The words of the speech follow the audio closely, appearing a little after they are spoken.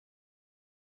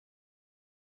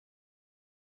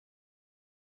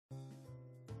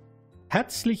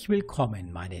Herzlich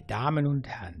willkommen, meine Damen und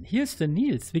Herren. Hier ist der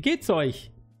Nils. Wie geht's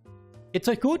euch? Geht's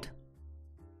euch gut?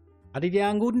 Hattet ihr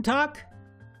einen guten Tag?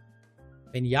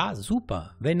 Wenn ja,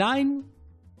 super. Wenn nein,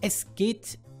 es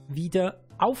geht wieder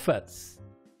aufwärts.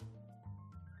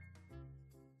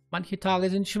 Manche Tage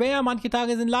sind schwer, manche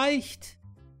Tage sind leicht.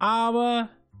 Aber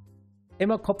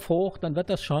immer Kopf hoch, dann wird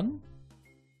das schon.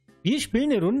 Wir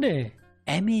spielen eine Runde.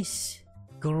 Emmys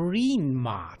Green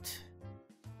Mart.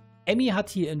 Emmy hat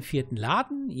hier ihren vierten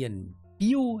Laden, ihren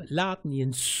Bio-Laden,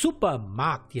 ihren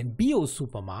Supermarkt, ihren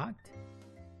Bio-Supermarkt.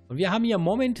 Und wir haben hier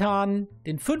momentan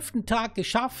den 5. Tag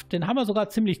geschafft. Den haben wir sogar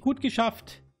ziemlich gut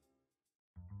geschafft.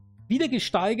 Wieder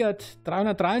gesteigert.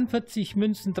 343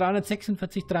 Münzen,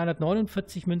 346,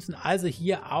 349 Münzen. Also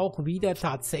hier auch wieder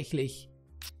tatsächlich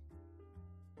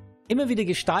immer wieder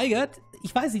gesteigert.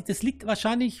 Ich weiß nicht, das liegt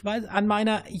wahrscheinlich an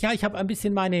meiner... Ja, ich habe ein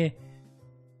bisschen meine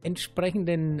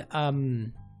entsprechenden...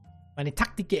 meine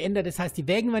Taktik geändert. Das heißt, die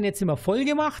Wägen werden jetzt immer voll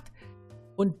gemacht.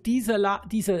 Und dieser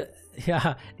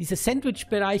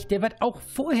Sandwich-Bereich, der wird auch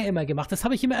vorher immer gemacht. Das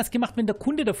habe ich immer erst gemacht, wenn der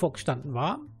Kunde davor gestanden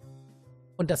war.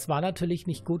 Und das war natürlich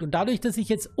nicht gut. Und dadurch, dass ich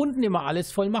jetzt unten immer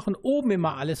alles voll mache und oben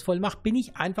immer alles voll mache, bin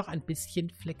ich einfach ein bisschen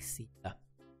flexibler.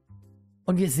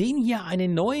 Und wir sehen hier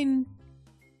einen neuen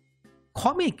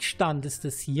Comic-Stand, ist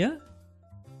das hier.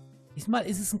 Diesmal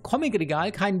ist es ein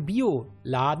Comicregal, kein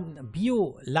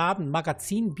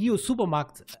Bio-Laden-Magazin,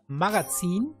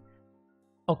 Bio-Supermarkt-Magazin.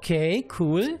 Okay,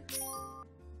 cool.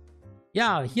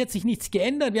 Ja, hier hat sich nichts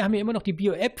geändert. Wir haben hier immer noch die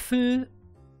Bio-Äpfel.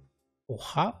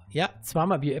 Oha, ja,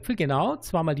 zweimal Bio-Äpfel, genau.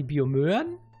 Zweimal die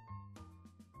Bio-Möhren.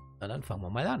 Na, dann fangen wir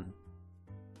mal an.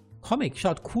 Comic,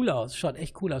 schaut cool aus, schaut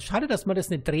echt cool aus. Schade, dass man das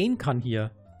nicht drehen kann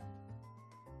hier.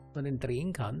 Dass man den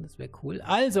drehen kann, das wäre cool.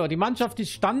 Also, die Mannschaft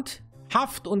ist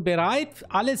standhaft und bereit.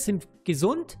 Alle sind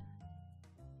gesund.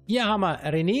 Hier haben wir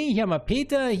René, hier haben wir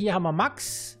Peter, hier haben wir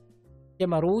Max, hier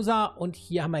haben wir Rosa und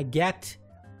hier haben wir Gerd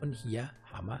und hier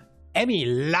haben wir Emmy.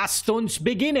 Lasst uns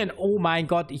beginnen. Oh mein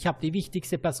Gott, ich habe die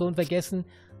wichtigste Person vergessen.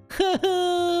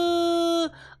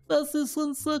 Das ist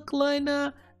unser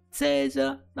kleiner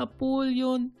Cäsar,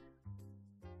 Napoleon.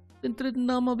 Den dritten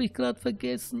Namen habe ich gerade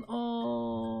vergessen.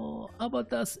 Oh, aber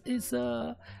das ist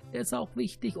er. Der ist auch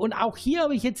wichtig. Und auch hier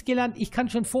habe ich jetzt gelernt, ich kann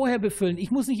schon vorher befüllen. Ich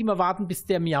muss nicht immer warten, bis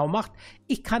der Miau macht.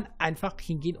 Ich kann einfach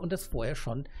hingehen und das vorher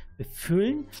schon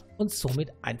befüllen und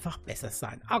somit einfach besser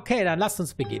sein. Okay, dann lasst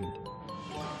uns beginnen.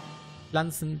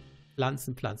 Pflanzen,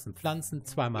 Pflanzen, Pflanzen, Pflanzen.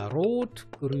 Zweimal rot,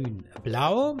 grün,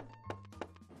 blau.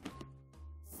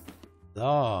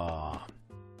 So.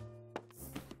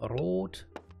 Rot,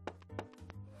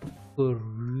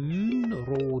 grün,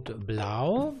 rot,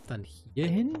 blau. Dann hier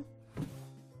hin.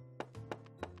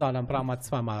 So, dann brauchen wir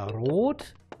zweimal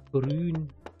rot, grün,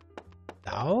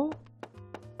 blau.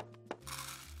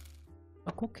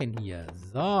 Mal gucken hier.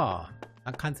 So.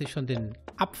 Dann kann sich schon den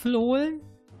Apfel holen.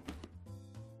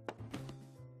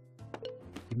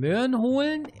 Die Möhren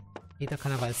holen. Peter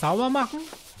kann aber sauber machen.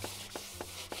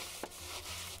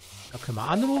 Da können wir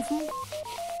anrufen.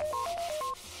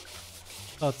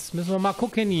 So, jetzt müssen wir mal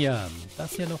gucken hier.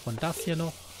 Das hier noch und das hier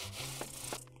noch.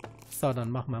 So, dann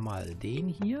machen wir mal den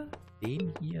hier.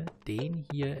 Den hier, den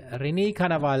hier. René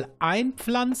kann aber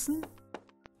einpflanzen.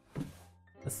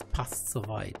 Das passt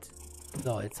soweit.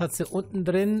 So, jetzt hat sie unten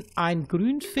drin ein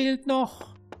Grün fehlt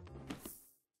noch.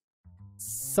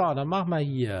 So, dann machen wir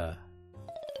hier.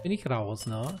 Bin ich raus,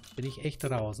 ne? Bin ich echt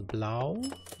raus. Blau,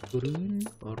 grün,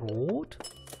 rot,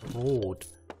 rot.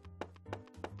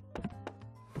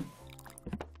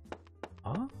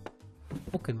 Ah.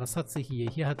 Okay, was hat sie hier?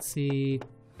 Hier hat sie...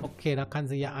 Okay, da kann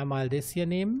sie ja einmal das hier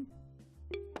nehmen.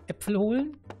 Äpfel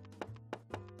holen.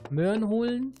 Möhren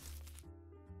holen.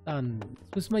 Dann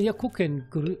müssen wir hier gucken.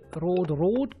 Rot,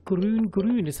 rot, grün,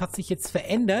 grün. Das hat sich jetzt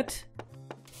verändert.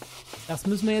 Das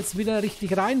müssen wir jetzt wieder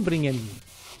richtig reinbringen.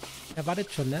 Er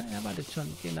wartet schon, ne? Er wartet schon,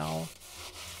 genau.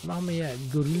 Machen wir hier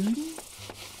grün,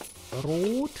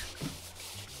 rot.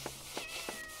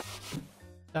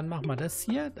 Dann machen wir das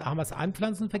hier. Da haben wir das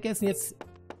Einpflanzen vergessen. Jetzt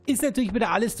ist natürlich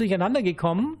wieder alles durcheinander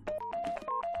gekommen.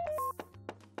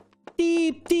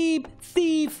 Dieb, Dieb,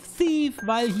 Thief, Thief,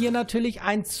 weil hier natürlich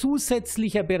ein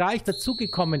zusätzlicher Bereich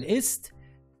dazugekommen ist.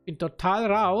 Bin total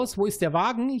raus. Wo ist der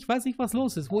Wagen? Ich weiß nicht, was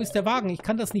los ist. Wo ist der Wagen? Ich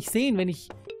kann das nicht sehen, wenn ich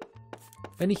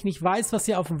nicht weiß, was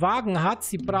sie auf dem Wagen hat.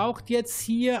 Sie braucht jetzt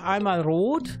hier einmal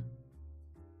rot.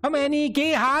 Komm, Annie,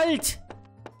 geh halt!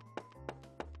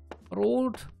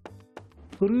 Rot,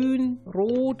 grün,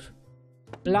 rot,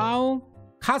 blau.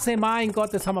 Kasse, mein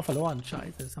Gott, das haben wir verloren.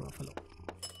 Scheiße, das haben wir verloren.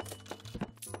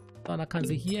 So, dann kann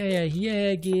sie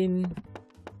hierher gehen.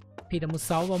 Peter muss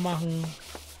sauber machen.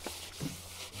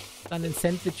 Dann den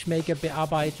Sandwichmaker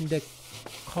bearbeiten. Der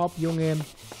Hopp, Junge.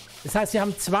 Das heißt, wir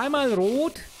haben zweimal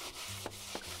rot,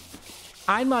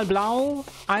 einmal blau,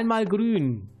 einmal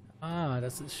grün. Ah,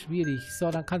 das ist schwierig.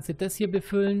 So, dann kannst du das hier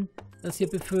befüllen, das hier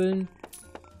befüllen.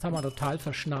 Das haben wir total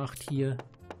verschnarcht hier.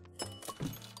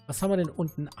 Was haben wir denn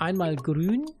unten? Einmal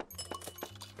grün.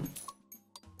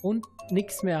 Und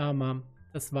nichts mehr haben wir.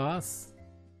 Das war's.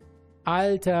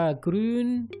 Alter,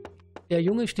 grün. Der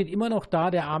Junge steht immer noch da,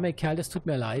 der arme Kerl. Das tut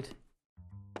mir leid.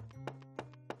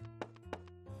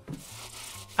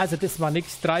 Also das war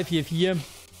nix. 3, 4, 4.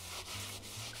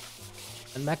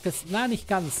 Man merkt das. Na, nicht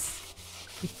ganz.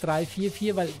 Nicht 3, 4,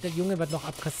 4, weil der Junge wird noch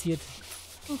abkassiert.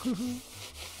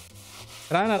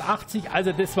 380.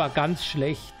 Also das war ganz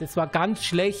schlecht. Das war ganz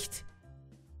schlecht.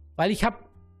 Weil ich habe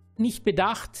nicht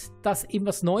bedacht, dass eben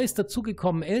was Neues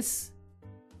dazugekommen ist.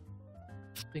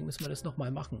 Deswegen müssen wir das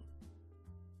nochmal machen.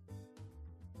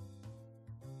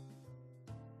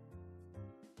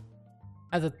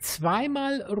 Also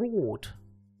zweimal rot.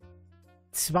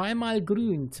 Zweimal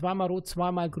grün. Zweimal rot,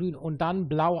 zweimal grün. Und dann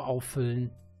blau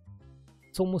auffüllen.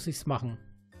 So muss ich es machen.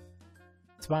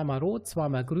 Zweimal rot,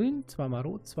 zweimal grün. Zweimal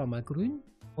rot, zweimal grün.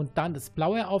 Und dann das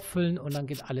blaue auffüllen. Und dann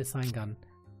geht alles sein Gang.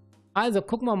 Also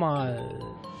gucken wir mal.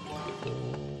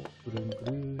 So, grün,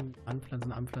 grün.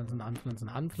 Anpflanzen, anpflanzen, anpflanzen,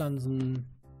 anpflanzen.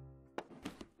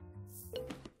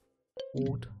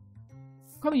 Rot.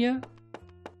 Komm hier.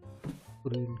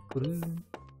 Grün, grün.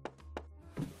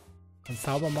 Kannst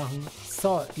sauber machen.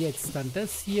 So, jetzt dann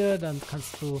das hier. Dann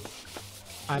kannst du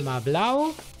einmal blau.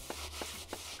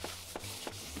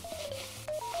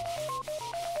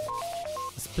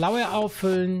 Das blaue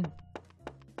auffüllen.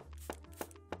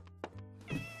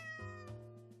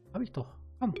 Hab ich doch.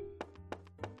 Komm.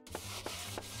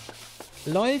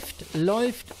 Läuft,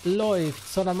 läuft, läuft.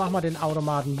 So, dann machen wir den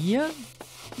Automaten hier.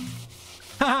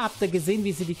 Haha, habt ihr gesehen,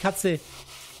 wie sie die Katze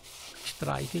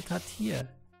streichelt hat? Hier.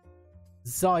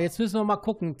 So, jetzt müssen wir mal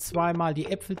gucken. Zweimal die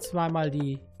Äpfel, zweimal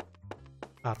die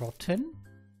Karotten.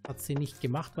 Hat sie nicht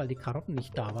gemacht, weil die Karotten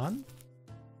nicht da waren.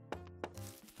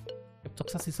 Ich hab doch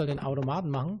gesagt, sie soll den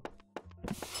Automaten machen.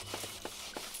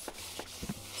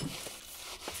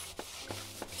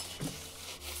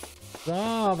 So,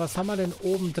 was haben wir denn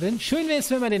oben drin? Schön wäre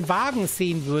es, wenn man den Wagen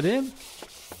sehen würde.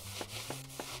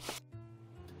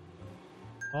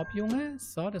 Hopp, Junge.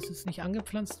 So, das ist nicht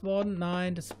angepflanzt worden.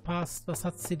 Nein, das passt. Was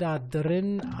hat sie da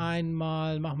drin?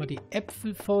 Einmal machen wir die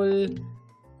Äpfel voll.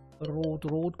 Rot,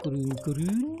 rot, grün,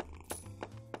 grün.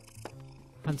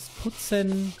 Kannst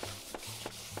putzen.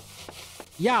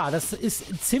 Ja, das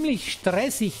ist ziemlich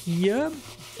stressig hier.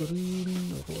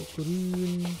 Grün, rot,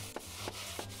 grün.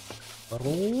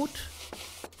 Rot.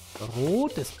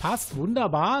 Rot, das passt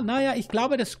wunderbar. Naja, ich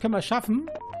glaube, das können wir schaffen.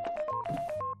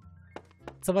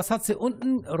 So, was hat sie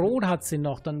unten? Rot hat sie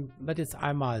noch. Dann wird jetzt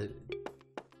einmal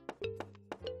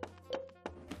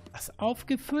das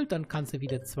aufgefüllt. Dann kann sie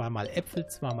wieder zweimal Äpfel,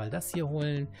 zweimal das hier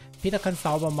holen. Peter kann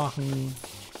sauber machen.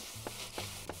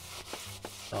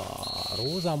 So,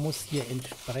 Rosa muss hier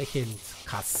entsprechend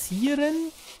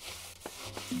kassieren.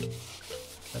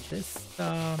 Das ist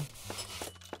da.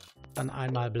 Dann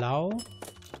einmal blau.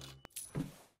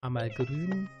 Einmal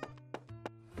grün.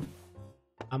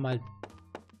 Einmal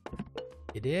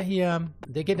der hier.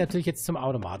 Der geht natürlich jetzt zum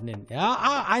Automaten hin.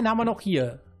 Ja, einen haben wir noch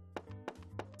hier.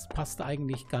 Das passt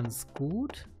eigentlich ganz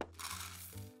gut.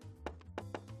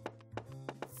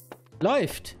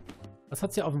 Läuft. Was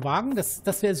hat sie auf dem Wagen? Das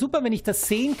wäre super, wenn ich das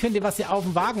sehen könnte, was sie auf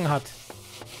dem Wagen hat.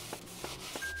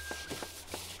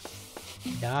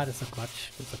 Ja, das ist ja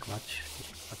Quatsch. Das ist ja Quatsch.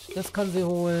 Das kann sie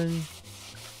holen.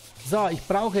 So, ich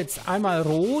brauche jetzt einmal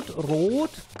Rot, Rot,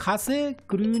 Kasse,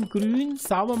 Grün, Grün,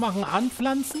 sauber machen,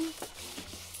 anpflanzen.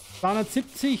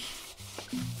 270.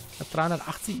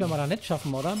 380 werden wir da nicht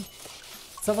schaffen, oder?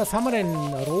 So, was haben wir denn?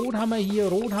 Rot haben wir hier,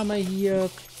 Rot haben wir hier.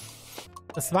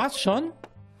 Das war's schon.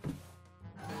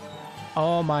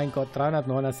 Oh mein Gott,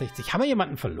 369. Haben wir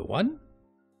jemanden verloren?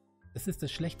 Das ist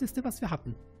das Schlechteste, was wir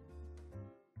hatten.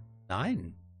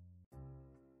 Nein.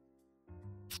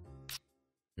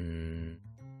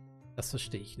 Das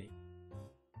verstehe ich nicht.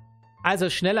 Also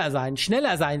schneller sein,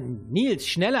 schneller sein. Nils,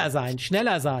 schneller sein,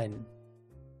 schneller sein.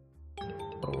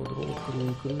 Rot, rot,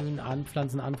 grün, grün.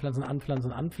 Anpflanzen, anpflanzen,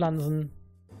 anpflanzen, anpflanzen.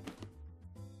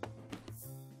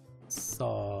 So,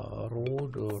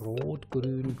 rot, rot,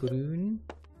 grün, grün.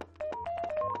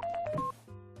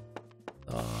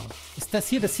 So. Ist das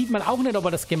hier? Das sieht man auch nicht, ob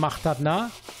er das gemacht hat, ne?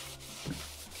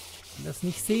 Kann das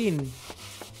nicht sehen.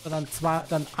 Sondern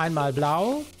dann einmal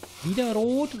blau, wieder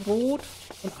rot, rot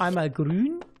und einmal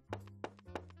grün.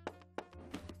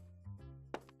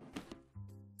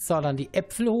 So, dann die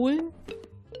Äpfel holen.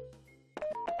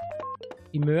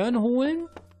 Die Möhren holen.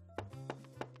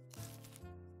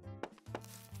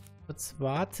 kurz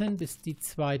warten, bis die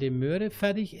zweite Möhre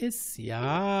fertig ist.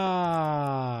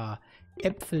 Ja.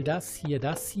 Äpfel, das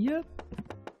hier.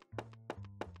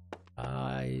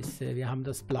 Scheiße, wir haben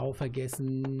das Blau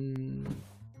vergessen.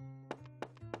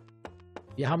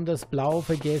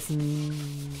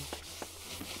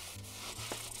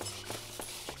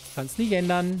 Kann's nicht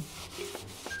ändern.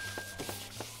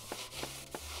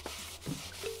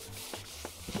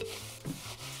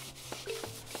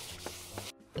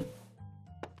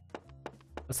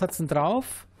 Was hat's denn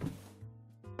drauf?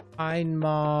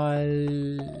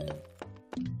 Einmal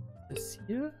das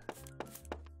hier.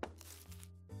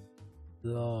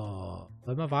 So.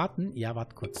 Wollen wir warten? Ja,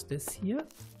 warte kurz. Das hier.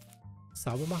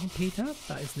 Sauber machen, Peter.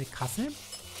 Da ist eine Kasse.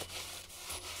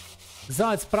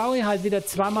 So, jetzt brauche ich halt wieder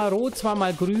zweimal rot,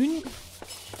 zweimal grün.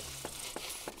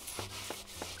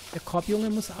 Der Korbjunge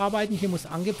muss arbeiten. Hier muss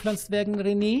angepflanzt werden,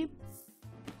 René.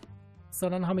 So,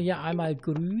 dann haben wir hier einmal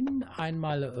grün,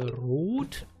 einmal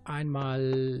rot,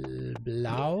 einmal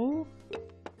blau.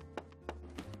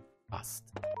 Passt.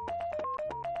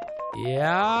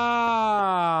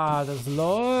 Ja, das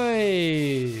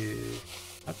läuft.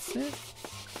 Katze.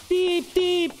 Diep,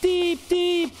 diep, diep,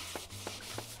 diep.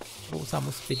 Rosa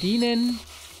muss bedienen.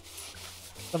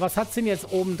 So, was hat sie denn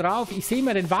jetzt oben drauf? Ich sehe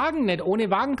mir den Wagen nicht. Ohne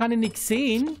Wagen kann ich nichts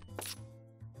sehen.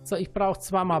 So, ich brauche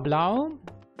zweimal blau.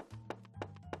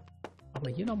 Machen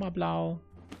wir hier nochmal blau.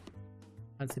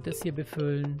 Kannst du das hier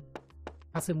befüllen.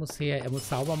 Kasse muss her. Er muss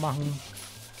sauber machen.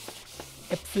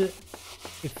 Äpfel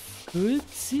befüllt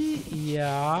sie.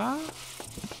 Ja.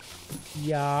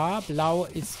 Ja, blau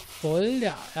ist voll.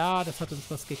 Ja, das hat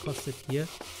uns was gekostet hier.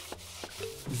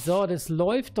 So, das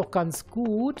läuft doch ganz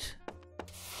gut.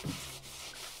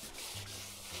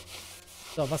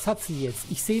 So, was hat sie jetzt?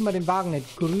 Ich sehe mal den Wagen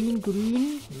nicht. Grün,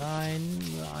 grün. Nein,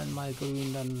 nur einmal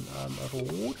grün, dann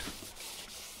rot.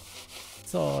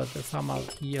 So, das haben wir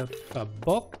hier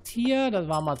verbockt hier. Das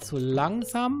war mal zu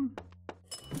langsam.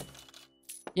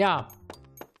 Ja.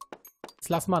 Jetzt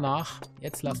lassen wir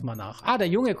nach. Ah, der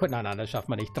Junge konnte... Nein, das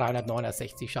schaffen wir nicht.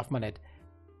 369 schaffen wir nicht.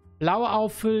 Blau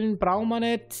auffüllen brauchen wir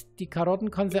nicht. Die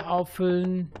Karotten kann sie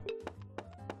auffüllen.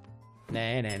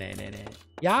 Nee.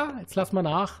 Ja, jetzt lassen wir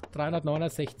nach.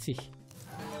 369.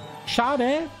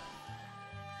 Schade.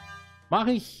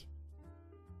 Mache ich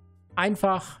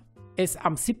einfach es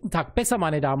am 7. Tag besser,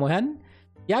 meine Damen und Herren.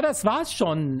 Ja, das war's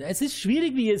schon. Es ist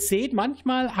schwierig, wie ihr seht.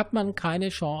 Manchmal hat man keine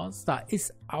Chance. Da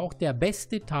ist auch der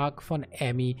beste Tag von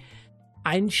Emmy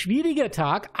ein schwieriger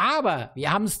Tag, aber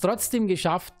wir haben es trotzdem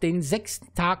geschafft, den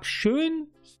 6. Tag schön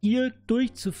hier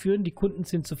durchzuführen. Die Kunden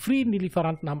sind zufrieden, die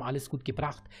Lieferanten haben alles gut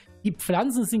gebracht, die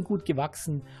Pflanzen sind gut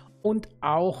gewachsen und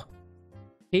auch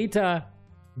Peter,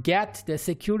 Gerd, der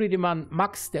Security-Mann,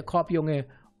 Max, der Korbjunge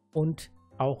und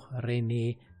auch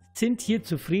René sind hier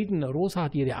zufrieden. Rosa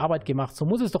hat ihre Arbeit gemacht, so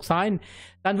muss es doch sein.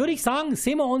 Dann würde ich sagen,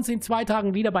 sehen wir uns in 2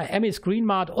 Tagen wieder bei Emmys Green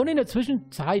Mart und in der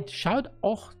Zwischenzeit schaut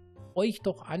auch euch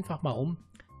doch einfach mal um.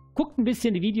 Guckt ein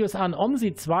bisschen die Videos an,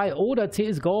 OMSI 2 oder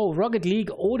CSGO, Rocket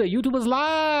League oder YouTubers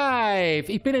Live.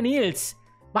 Ich bin der Nils.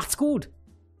 Macht's gut.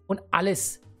 Und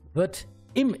alles wird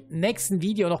im nächsten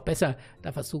Video noch besser.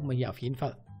 Da versuchen wir hier auf jeden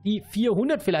Fall die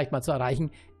 400 vielleicht mal zu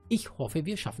erreichen. Ich hoffe,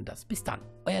 wir schaffen das. Bis dann.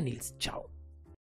 Euer Nils. Ciao.